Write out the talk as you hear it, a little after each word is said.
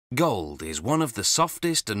Gold is one of the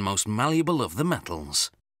softest and most malleable of the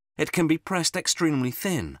metals. It can be pressed extremely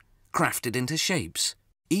thin, crafted into shapes,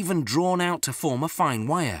 even drawn out to form a fine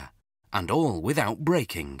wire, and all without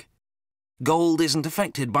breaking. Gold isn't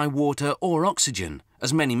affected by water or oxygen,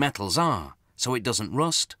 as many metals are, so it doesn't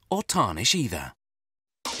rust or tarnish either.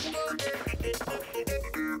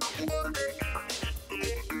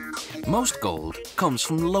 Most gold comes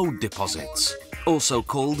from lode deposits, also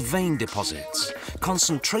called vein deposits,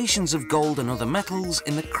 concentrations of gold and other metals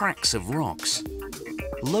in the cracks of rocks.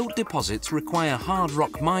 Lode deposits require hard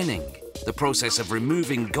rock mining, the process of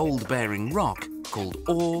removing gold-bearing rock, called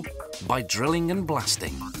ore, by drilling and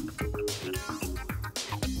blasting.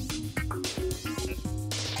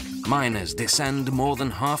 Miners descend more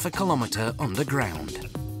than half a kilometre underground.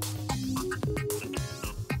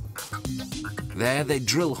 There they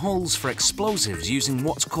drill holes for explosives using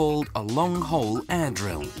what's called a long-hole air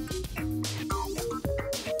drill.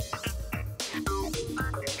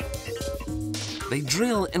 They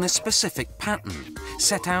drill in a specific pattern,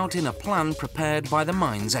 set out in a plan prepared by the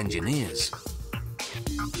mine's engineers.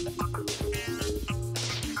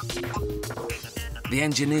 The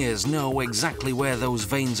engineers know exactly where those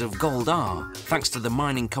veins of gold are, thanks to the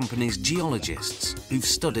mining company's geologists who've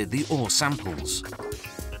studied the ore samples.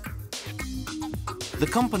 The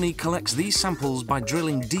company collects these samples by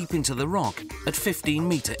drilling deep into the rock at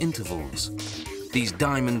 15-metre intervals. These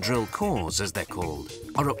diamond drill cores, as they're called,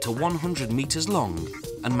 are up to 100 metres long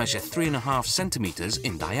and measure 3.5 centimetres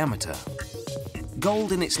in diameter.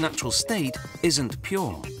 Gold in its natural state isn't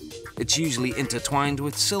pure. It's usually intertwined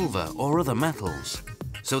with silver or other metals.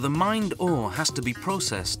 So the mined ore has to be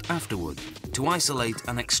processed afterward to isolate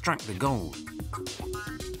and extract the gold.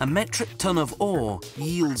 A metric ton of ore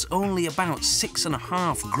yields only about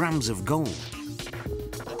 6.5 grams of gold.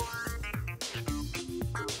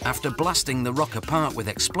 After blasting the rock apart with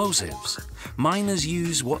explosives, miners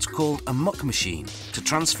use what's called a muck machine to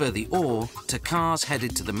transfer the ore to cars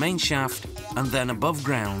headed to the main shaft and then above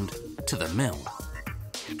ground to the mill.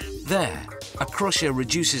 There, a crusher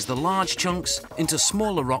reduces the large chunks into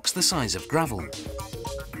smaller rocks the size of gravel.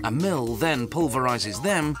 A mill then pulverizes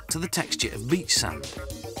them to the texture of beach sand.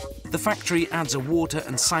 The factory adds a water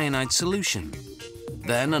and cyanide solution.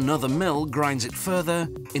 Then another mill grinds it further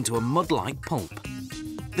into a mud-like pulp.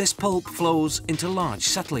 This pulp flows into large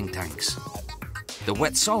settling tanks. The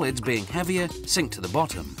wet solids, being heavier, sink to the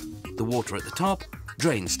bottom. The water at the top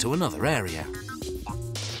drains to another area.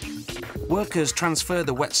 Workers transfer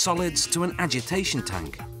the wet solids to an agitation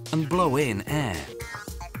tank and blow in air.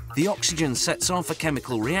 The oxygen sets off a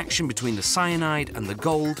chemical reaction between the cyanide and the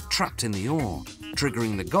gold trapped in the ore,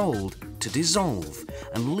 triggering the gold to dissolve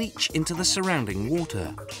and leach into the surrounding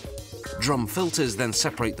water. Drum filters then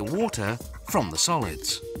separate the water from the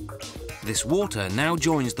solids. This water now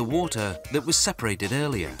joins the water that was separated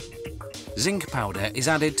earlier. Zinc powder is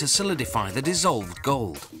added to solidify the dissolved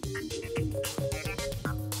gold.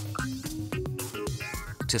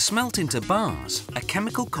 To smelt into bars, a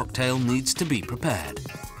chemical cocktail needs to be prepared.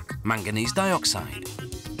 Manganese dioxide,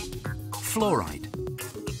 fluoride,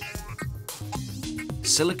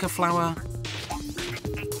 silica flour,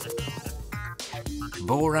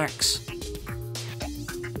 borax,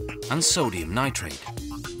 and sodium nitrate.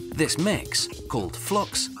 This mix, called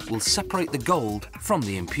flux, will separate the gold from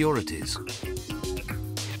the impurities.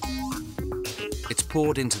 It's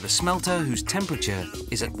poured into the smelter, whose temperature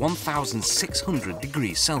is at 1,600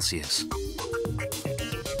 degrees Celsius.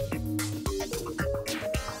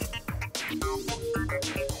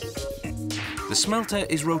 The smelter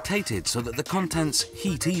is rotated so that the contents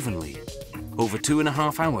heat evenly. Over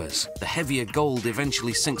 2.5 hours, the heavier gold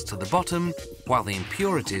eventually sinks to the bottom, while the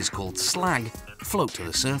impurities, called slag, float to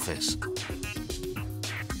the surface.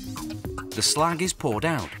 The slag is poured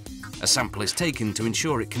out. A sample is taken to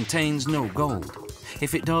ensure it contains no gold.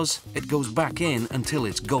 If it does, it goes back in until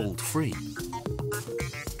it's gold-free.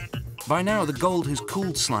 By now, the gold has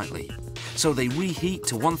cooled slightly, so they reheat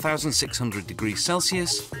to 1,600 degrees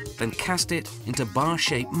Celsius, then cast it into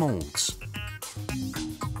bar-shaped molds.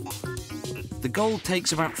 The gold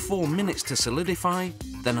takes about 4 minutes to solidify,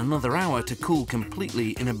 then another hour to cool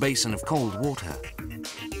completely in a basin of cold water.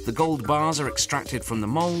 The gold bars are extracted from the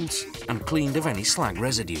molds and cleaned of any slag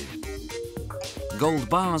residue. Gold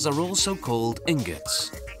bars are also called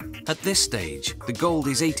ingots. At this stage, the gold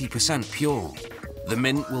is 80% pure. The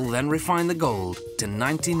mint will then refine the gold to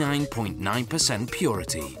 99.9%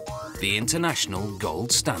 purity, the international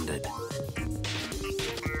gold standard.